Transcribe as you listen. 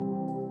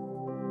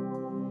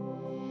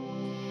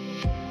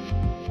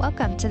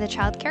Welcome to the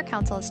Child Care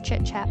Council's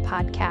Chit Chat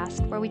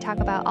podcast, where we talk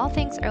about all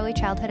things early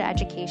childhood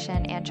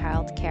education and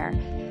child care.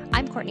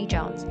 I'm Courtney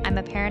Jones. I'm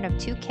a parent of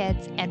 2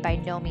 kids and by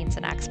no means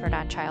an expert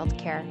on child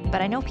care,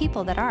 but I know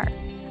people that are.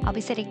 I'll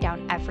be sitting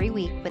down every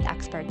week with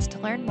experts to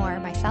learn more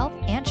myself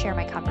and share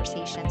my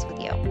conversations with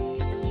you.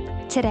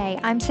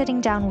 Today, I'm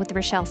sitting down with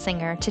Rochelle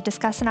Singer to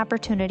discuss an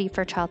opportunity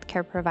for child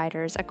care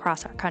providers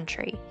across our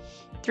country.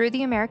 Through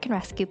the American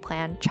Rescue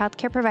Plan, child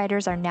care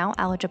providers are now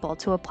eligible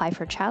to apply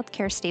for child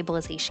care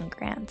stabilization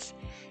grants.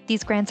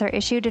 These grants are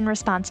issued in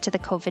response to the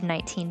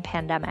COVID-19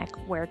 pandemic,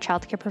 where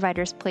child care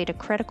providers played a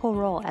critical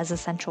role as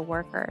essential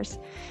workers.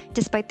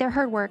 Despite their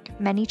hard work,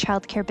 many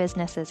child care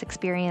businesses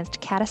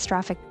experienced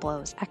catastrophic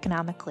blows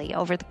economically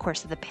over the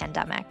course of the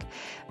pandemic,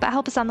 but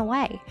help is on the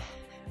way.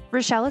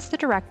 Rochelle is the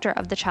director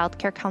of the Child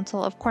Care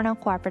Council of Cornell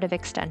Cooperative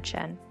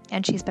Extension,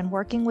 and she's been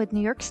working with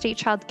New York State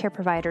child care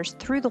providers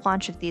through the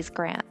launch of these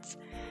grants.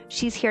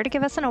 She's here to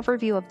give us an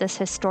overview of this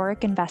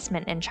historic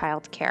investment in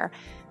child care.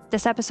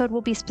 This episode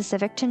will be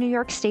specific to New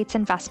York State's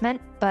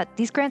investment, but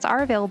these grants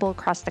are available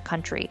across the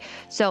country,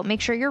 so make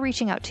sure you're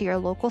reaching out to your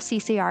local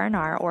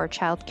CCR&R or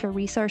Child Care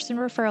Resource and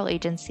Referral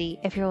Agency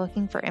if you're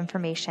looking for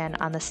information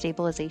on the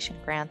stabilization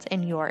grants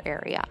in your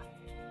area.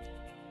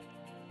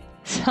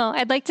 So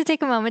I'd like to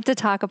take a moment to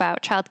talk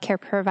about child care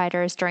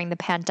providers during the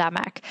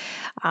pandemic.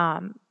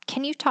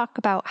 Can you talk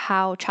about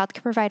how child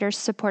care providers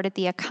supported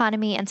the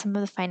economy and some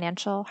of the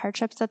financial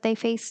hardships that they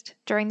faced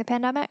during the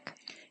pandemic?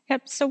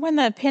 Yep. So when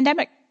the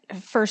pandemic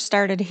first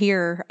started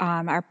here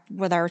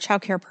with our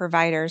child care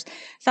providers,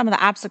 some of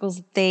the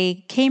obstacles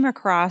they came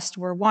across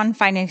were, one,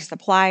 finding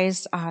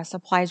supplies.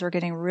 Supplies were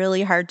getting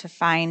really hard to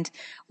find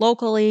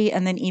locally,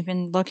 and then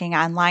even looking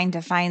online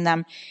to find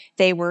them,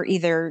 they were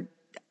either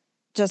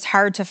just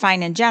hard to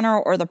find in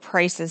general, or the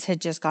prices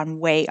had just gone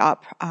way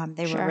up.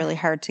 They were really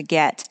hard to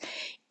get.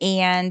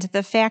 And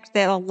the fact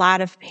that a lot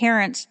of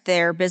parents,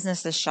 their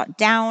businesses shut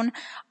down,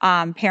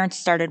 parents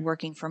started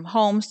working from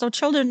home, so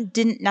children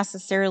didn't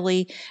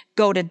necessarily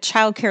go to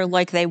childcare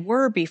like they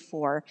were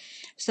before.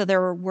 So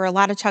there were a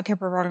lot of childcare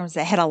programs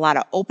that had a lot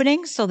of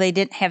openings, so they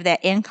didn't have that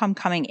income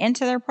coming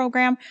into their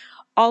program.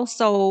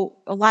 Also,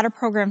 a lot of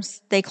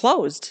programs, they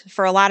closed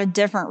for a lot of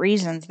different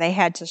reasons. They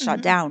had to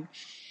shut down.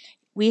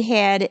 We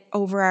had,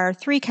 over our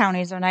 3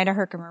 counties, Oneida,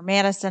 Herkimer,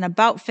 Madison,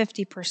 about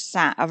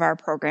 50% of our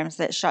programs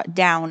that shut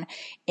down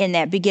in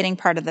that beginning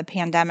part of the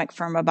pandemic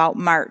from about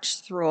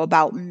March through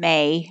about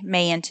May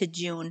into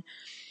June.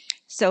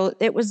 So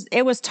it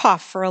was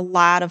tough for a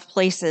lot of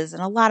places,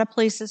 and a lot of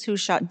places who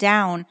shut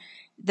down,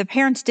 the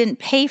parents didn't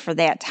pay for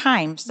that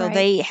time. So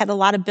they had a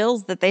lot of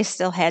bills that they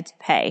still had to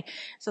pay.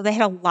 So they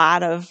had a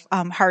lot of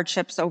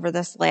hardships over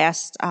this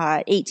last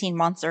 18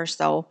 months or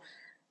so,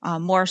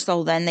 more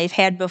so than they've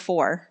had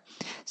before.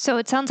 So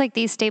it sounds like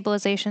these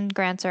stabilization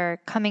grants are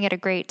coming at a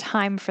great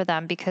time for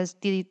them, because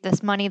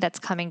this money that's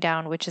coming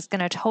down, which is going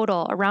to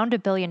total around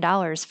 $1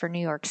 billion for New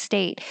York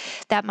State,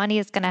 that money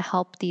is going to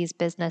help these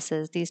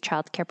businesses, these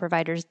child care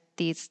providers,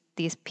 these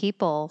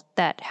people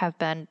that have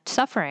been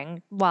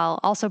suffering, while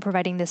also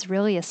providing this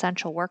really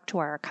essential work to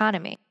our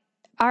economy.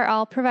 Are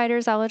all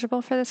providers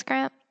eligible for this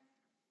grant?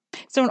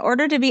 So in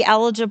order to be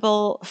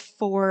eligible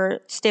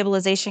for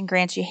stabilization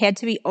grants, you had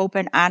to be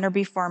open on or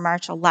before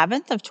March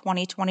 11th of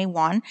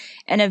 2021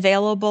 and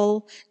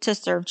available to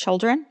serve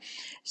children.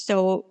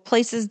 So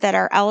places that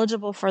are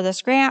eligible for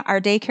this grant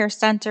are daycare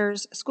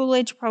centers,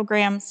 school-age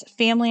programs,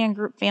 family and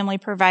group family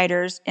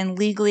providers, and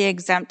legally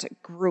exempt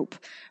group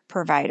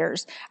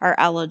providers are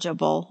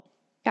eligible.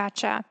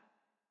 Gotcha.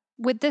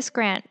 With this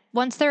grant,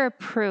 once they're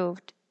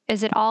approved,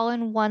 is it all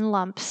in one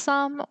lump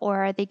sum,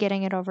 or are they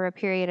getting it over a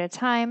period of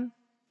time?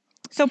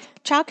 So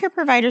child care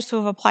providers who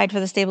have applied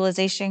for the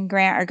stabilization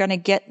grant are going to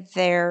get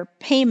their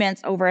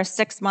payments over a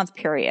 6-month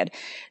period.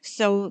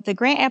 So the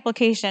grant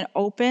application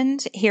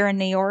opened here in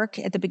New York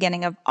at the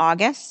beginning of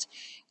August,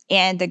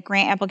 and the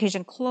grant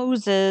application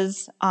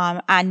closes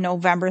on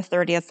November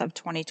 30th of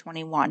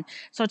 2021.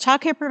 So a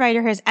child care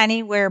provider has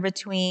anywhere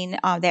between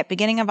that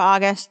beginning of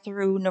August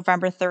through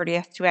November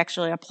 30th to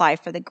actually apply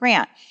for the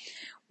grant.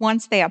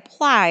 Once they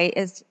apply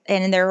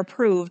and they're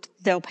approved,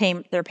 their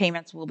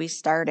payments will be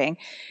starting.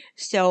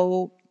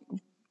 So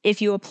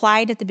if you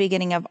applied at the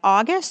beginning of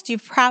August,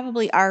 you've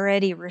probably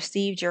already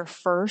received your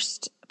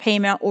first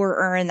payment or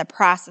are in the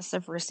process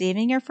of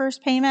receiving your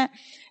first payment.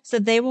 So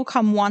they will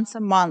come once a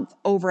month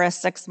over a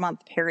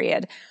 6-month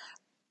period.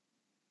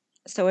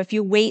 So if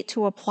you wait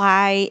to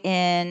apply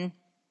in,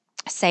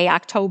 say,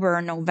 October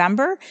or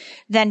November,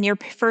 then your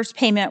first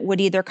payment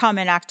would either come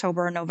in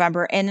October or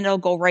November, and it'll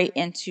go right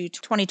into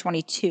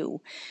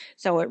 2022.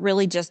 So it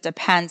really just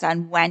depends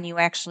on when you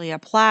actually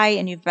apply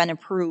and you've been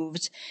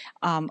approved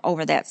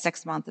over that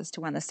 6 months as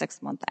to when the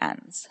 6 month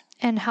ends.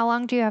 And how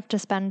long do you have to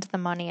spend the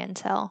money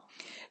until?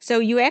 So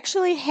you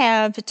actually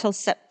have till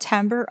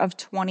September of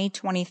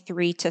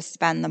 2023 to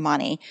spend the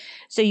money.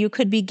 So you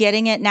could be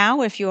getting it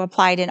now. If you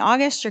applied in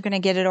August, you're going to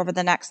get it over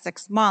the next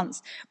 6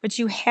 months. But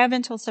you have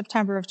until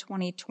September of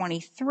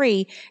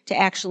 2023 to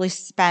actually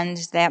spend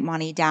that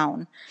money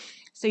down.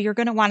 So you're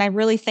going to want to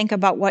really think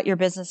about what your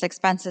business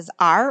expenses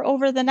are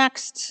over the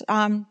next,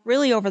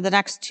 really over the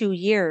next 2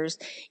 years.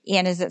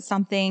 And is it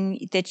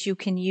something that you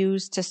can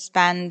use to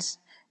spend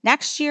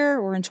next year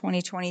or in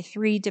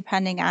 2023,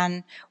 depending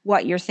on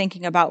what you're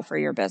thinking about for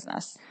your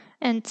business?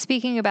 And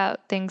speaking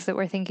about things that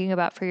we're thinking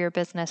about for your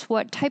business,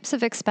 what types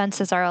of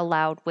expenses are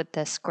allowed with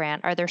this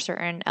grant? Are there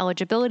certain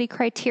eligibility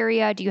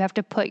criteria? Do you have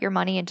to put your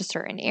money into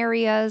certain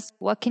areas?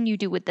 What can you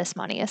do with this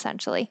money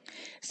essentially?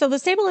 So the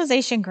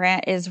stabilization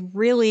grant is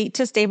really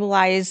to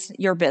stabilize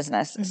your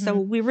business. Mm-hmm. So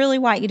we really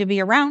want you to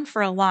be around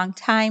for a long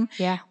time.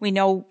 Yeah. We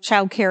know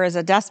childcare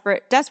is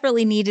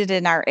desperately needed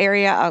in our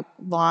area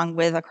along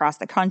with across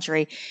the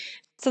country.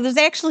 So there's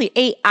actually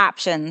 8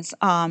 options,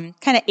 kind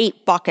of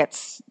 8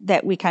 buckets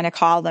that we kind of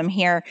call them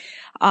here,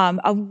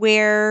 of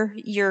where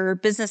your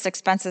business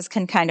expenses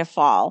can kind of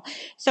fall.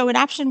 So in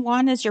option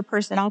 1 is your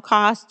personnel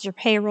costs, your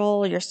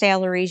payroll, your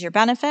salaries, your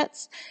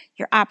benefits.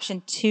 Your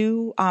option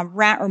 2,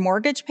 rent or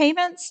mortgage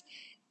payments,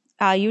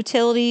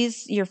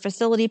 utilities, your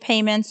facility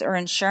payments or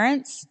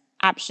insurance.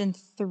 Option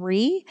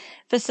 3,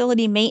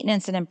 facility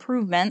maintenance and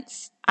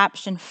improvements.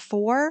 Option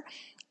 4,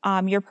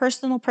 your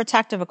personal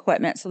protective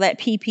equipment, so that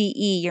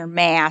PPE, your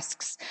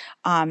masks,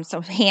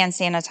 so hand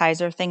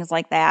sanitizer, things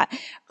like that,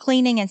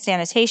 cleaning and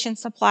sanitation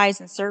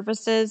supplies and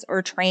services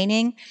or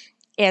training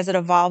as it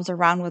evolves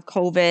around with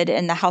COVID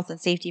and the health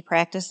and safety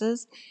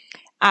practices.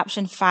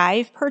 Option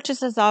 5,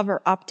 purchases of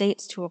or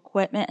updates to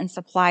equipment and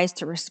supplies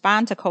to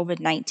respond to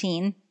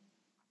COVID-19.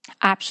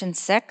 Option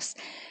 6,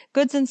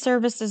 goods and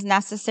services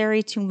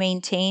necessary to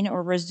maintain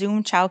or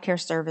resume childcare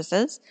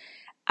services.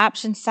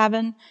 Option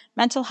 7,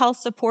 mental health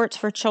supports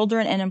for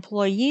children and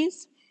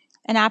employees.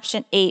 And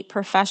option 8,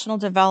 professional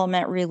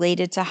development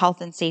related to health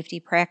and safety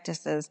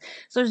practices.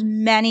 So there's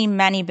many,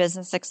 many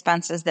business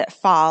expenses that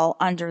fall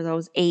under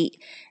those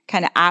 8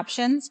 kind of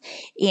options.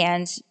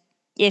 And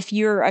if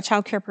you're a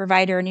childcare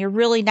provider and you're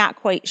really not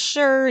quite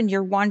sure and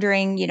you're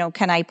wondering,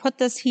 can I put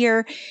this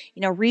here?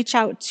 Reach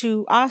out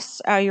to us,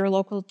 your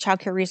local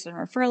childcare resource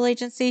and referral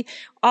agency.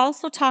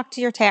 Also talk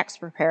to your tax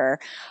preparer.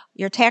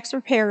 Your tax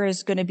preparer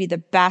is going to be the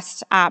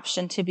best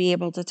option to be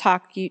able to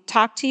talk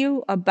to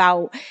you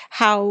about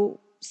how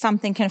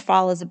something can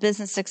fall as a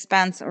business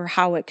expense or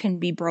how it can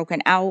be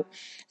broken out.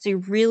 So you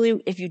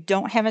really, if you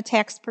don't have a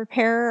tax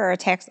preparer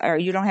or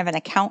you don't have an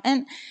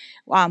accountant,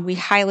 we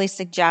highly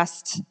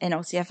suggest, in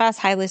OCFS,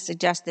 highly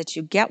suggest that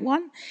you get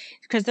one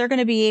because they're going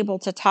to be able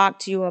to talk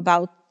to you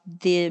about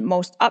the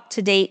most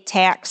up-to-date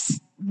tax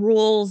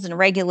rules and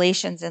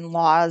regulations and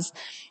laws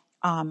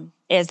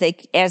as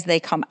they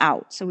come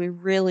out. So we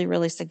really,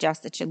 really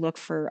suggest that you look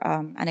for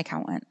an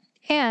accountant.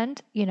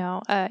 And,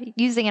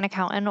 using an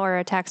accountant or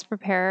a tax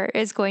preparer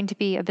is going to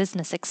be a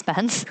business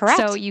expense. Correct.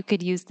 So you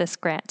could use this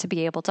grant to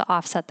be able to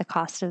offset the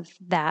cost of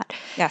that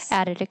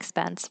added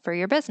expense for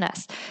your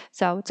business.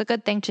 So it's a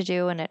good thing to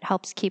do, and it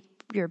helps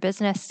keep your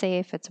business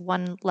safe. It's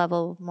one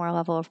more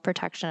level of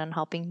protection and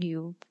helping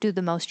you do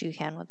the most you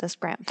can with this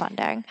grant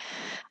funding.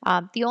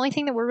 The only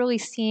thing that we're really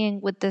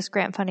seeing with this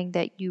grant funding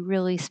that you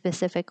really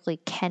specifically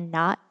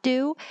cannot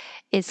do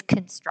is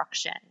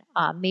construction.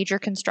 Major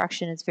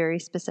construction is very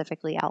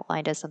specifically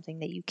outlined as something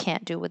that you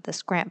can't do with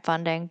this grant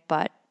funding,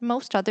 but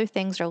most other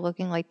things are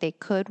looking like they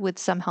could, with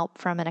some help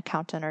from an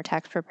accountant or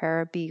tax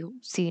preparer, be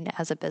seen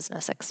as a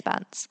business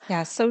expense.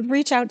 Yeah, so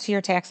reach out to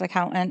your tax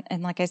accountant.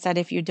 And like I said,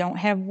 if you don't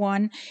have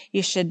one,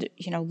 you should,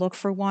 look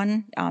for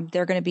one.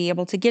 They're going to be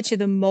able to get you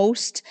the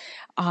most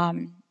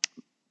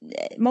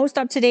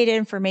up-to-date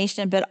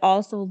information, but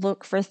also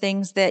look for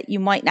things that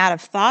you might not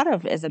have thought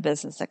of as a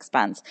business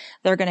expense.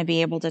 They're going to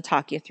be able to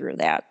talk you through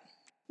that.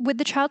 With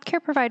the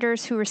childcare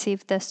providers who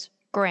receive this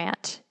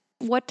grant,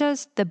 what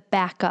does the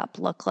backup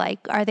look like?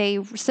 Are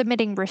they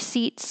submitting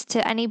receipts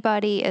to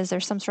anybody? Is there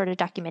some sort of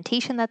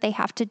documentation that they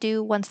have to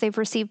do once they've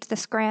received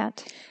this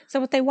grant? So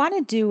what they want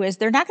to do is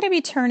they're not going to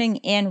be turning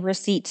in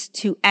receipts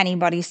to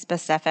anybody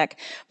specific,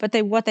 but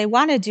what they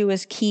want to do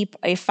is keep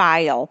a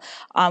file,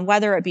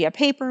 whether it be a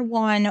paper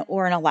one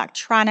or an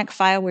electronic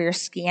file where you're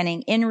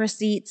scanning in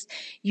receipts.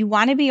 You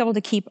want to be able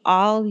to keep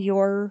all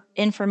your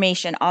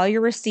information, all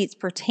your receipts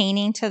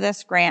pertaining to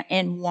this grant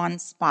in one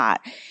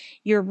spot.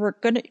 You're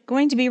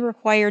going to be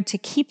required to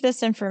keep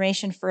this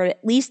information for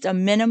at least a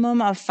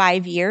minimum of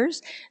 5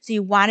 years. So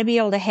you want to be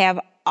able to have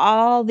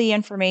all the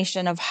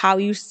information of how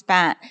you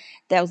spent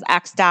those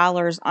X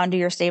dollars under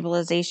your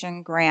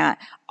stabilization grant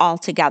all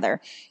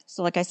together.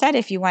 So like I said,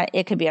 if you want,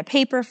 it could be a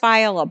paper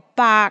file, a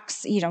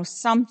box,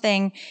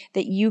 something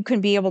that you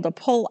can be able to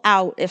pull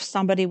out if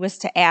somebody was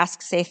to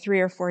ask, say 3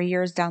 or 4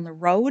 years down the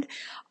road.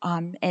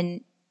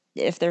 And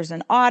if there's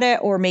an audit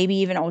or maybe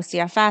even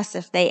OCFS,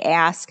 if they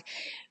ask,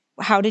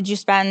 how did you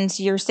spend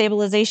your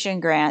stabilization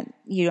grant?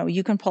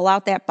 You can pull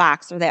out that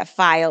box or that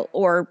file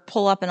or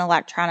pull up an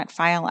electronic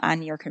file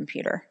on your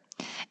computer.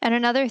 And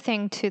another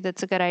thing too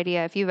that's a good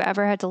idea, if you've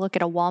ever had to look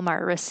at a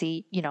Walmart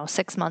receipt,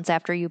 6 months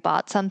after you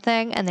bought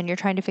something, and then you're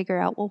trying to figure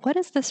out, well, what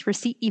is this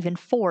receipt even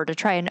for, to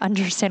try and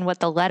understand what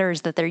the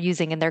letters that they're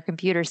using in their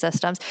computer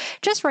systems,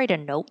 just write a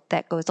note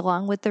that goes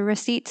along with the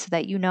receipt so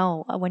that you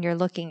know when you're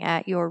looking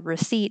at your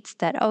receipts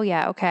that, oh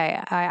yeah,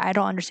 okay, I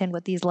don't understand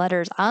what these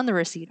letters on the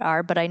receipt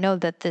are, but I know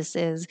that this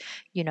is,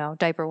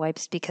 diaper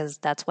wipes because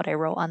that's what I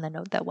wrote on the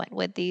note that went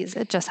with these.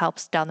 It just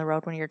helps down the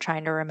road when you're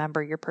trying to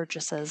remember your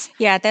purchases.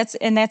 Yeah, that's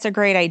a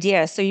great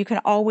idea. So you can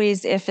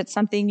always, if it's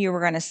something you were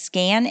going to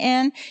scan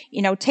in,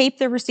 tape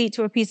the receipt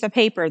to a piece of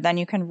paper, then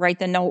you can write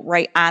the note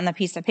right on the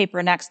piece of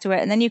paper next to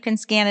it, and then you can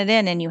scan it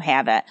in and you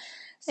have it.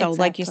 So exactly.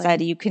 Like you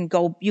said,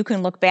 you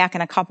can look back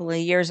in a couple of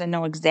years and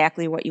know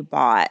exactly what you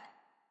bought.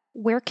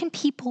 Where can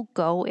people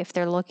go if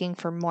they're looking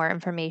for more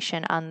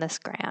information on this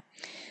grant?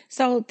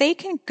 So they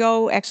can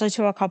go actually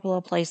to a couple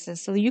of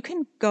places. So you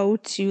can go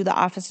to the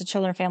Office of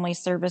Children and Family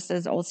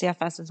Services,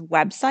 OCFS's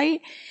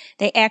website.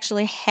 They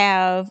actually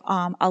have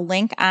a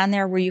link on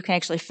there where you can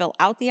actually fill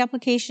out the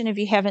application if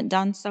you haven't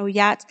done so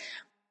yet.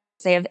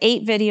 They have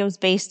 8 videos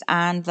based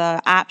on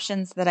the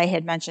options that I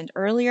had mentioned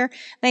earlier.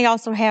 They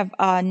also have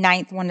a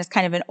 9th one that's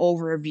kind of an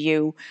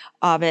overview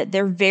of it.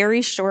 They're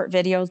very short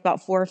videos,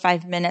 about 4 or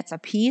 5 minutes a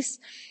piece.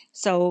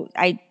 So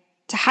I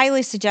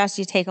highly suggest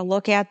you take a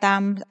look at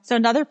them. So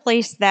another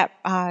place that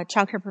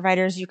childcare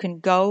providers you can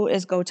go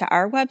is go to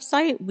our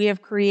website. We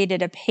have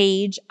created a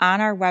page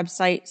on our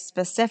website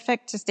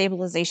specific to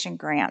stabilization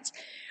grants.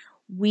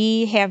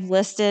 We have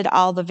listed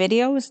all the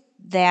videos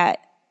that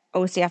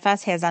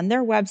OCFS has on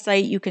their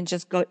website. You can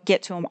just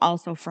get to them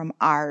also from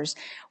ours.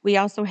 We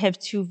also have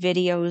 2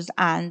 videos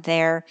on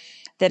there.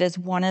 That is,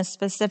 one is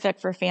specific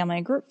for family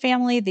and group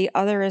family. The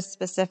other is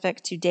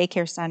specific to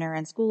daycare center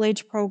and school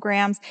age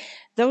programs.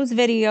 Those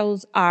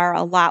videos are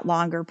a lot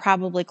longer,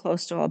 probably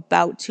close to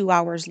about 2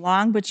 hours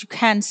long, but you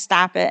can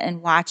stop it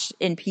and watch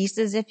in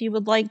pieces if you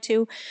would like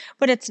to.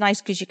 But it's nice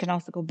because you can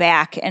also go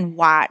back and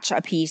watch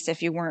a piece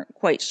if you weren't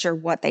quite sure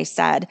what they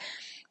said.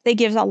 They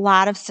give a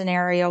lot of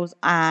scenarios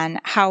on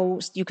how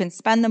you can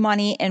spend the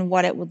money and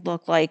what it would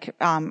look like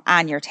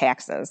on your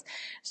taxes.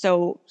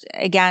 So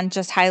again,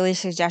 just highly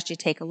suggest you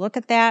take a look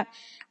at that.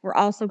 We're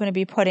also going to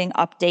be putting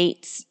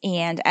updates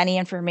and any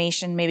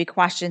information, maybe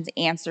questions,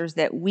 answers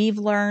that we've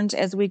learned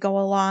as we go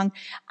along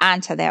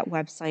onto that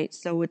website.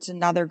 So it's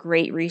another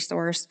great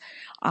resource.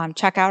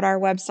 Check out our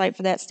website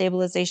for that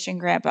stabilization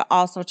grant, but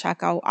also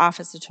check out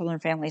Office of Children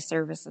and Family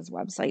Services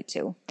website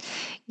too.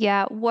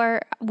 Yeah,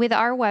 with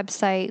our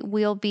website,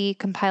 we'll be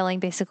compiling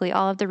basically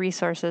all of the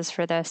resources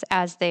for this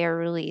as they are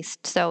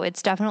released. So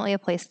it's definitely a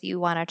place that you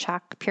want to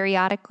check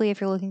periodically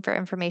if you're looking for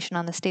information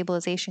on the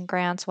stabilization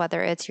grants,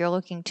 whether it's you're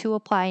looking to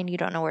apply and you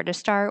don't know where to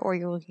start, or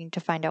you're looking to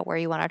find out where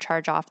you want to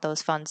charge off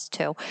those funds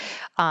to.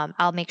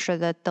 I'll make sure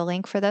that the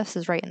link for this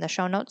is right in the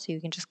show notes, so you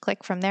can just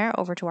click from there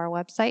over to our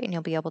website and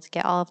you'll be able to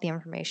get all of the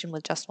information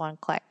with just one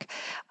click.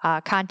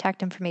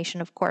 Contact information,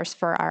 of course,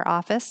 for our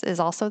office is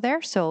also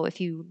there. So if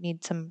you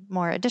need some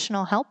more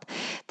additional help,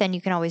 then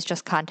you can always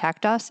just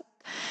contact us.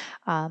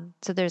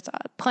 So there's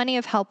plenty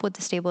of help with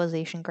the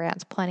stabilization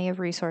grants, plenty of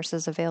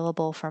resources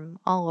available from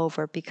all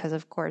over, because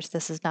of course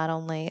this is not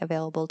only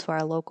available to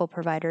our local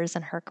providers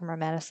in Herkimer,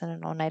 Madison,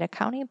 and Oneida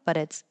County, but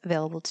it's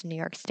available to New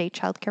York State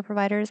childcare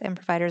providers and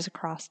providers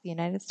across the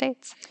United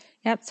States.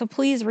 Yep. So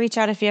please reach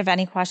out if you have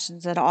any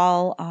questions at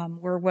all.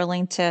 We're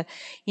willing to,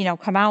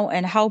 come out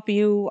and help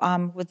you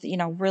with,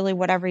 really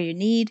whatever you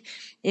need.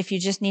 If you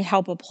just need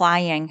help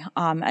applying,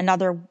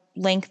 another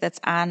link that's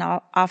on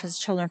Office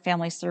of Children and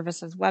Family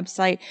Services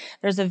website,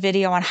 there's a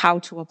video on how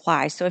to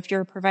apply. So if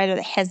you're a provider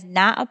that has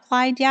not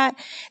applied yet,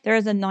 there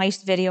is a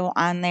nice video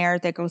on there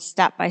that goes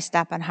step by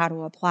step on how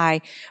to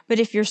apply. But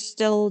if you're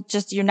still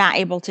you're not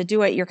able to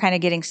do it, you're kind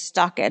of getting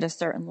stuck at a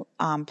certain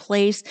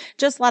place,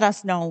 just let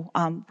us know.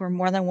 We're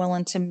more than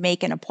willing to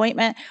make an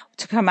appointment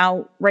to come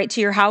out right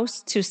to your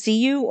house to see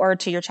you, or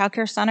to your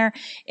childcare center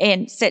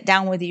and sit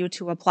down with you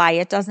to apply.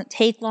 It doesn't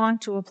take long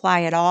to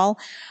apply at all.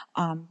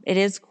 It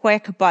is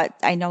quick, but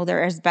I know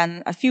there has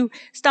been a few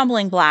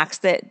stumbling blocks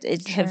that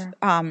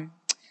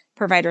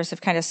providers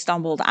have kind of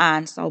stumbled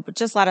on. So, but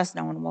just let us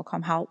know and we'll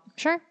come help.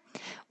 Sure.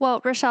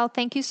 Well, Rochelle,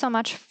 thank you so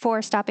much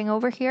for stopping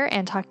over here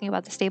and talking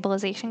about the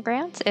stabilization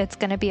grants. It's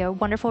going to be a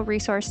wonderful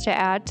resource to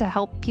add to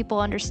help people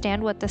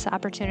understand what this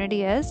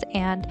opportunity is.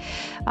 And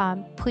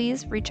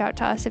please reach out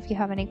to us if you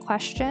have any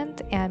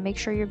questions, and make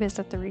sure you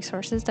visit the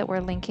resources that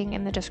we're linking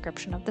in the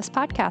description of this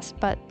podcast.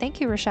 But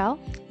thank you, Rochelle.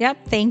 Yep.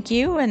 Thank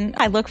you. And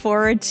I look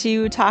forward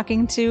to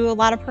talking to a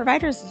lot of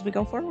providers as we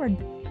go forward.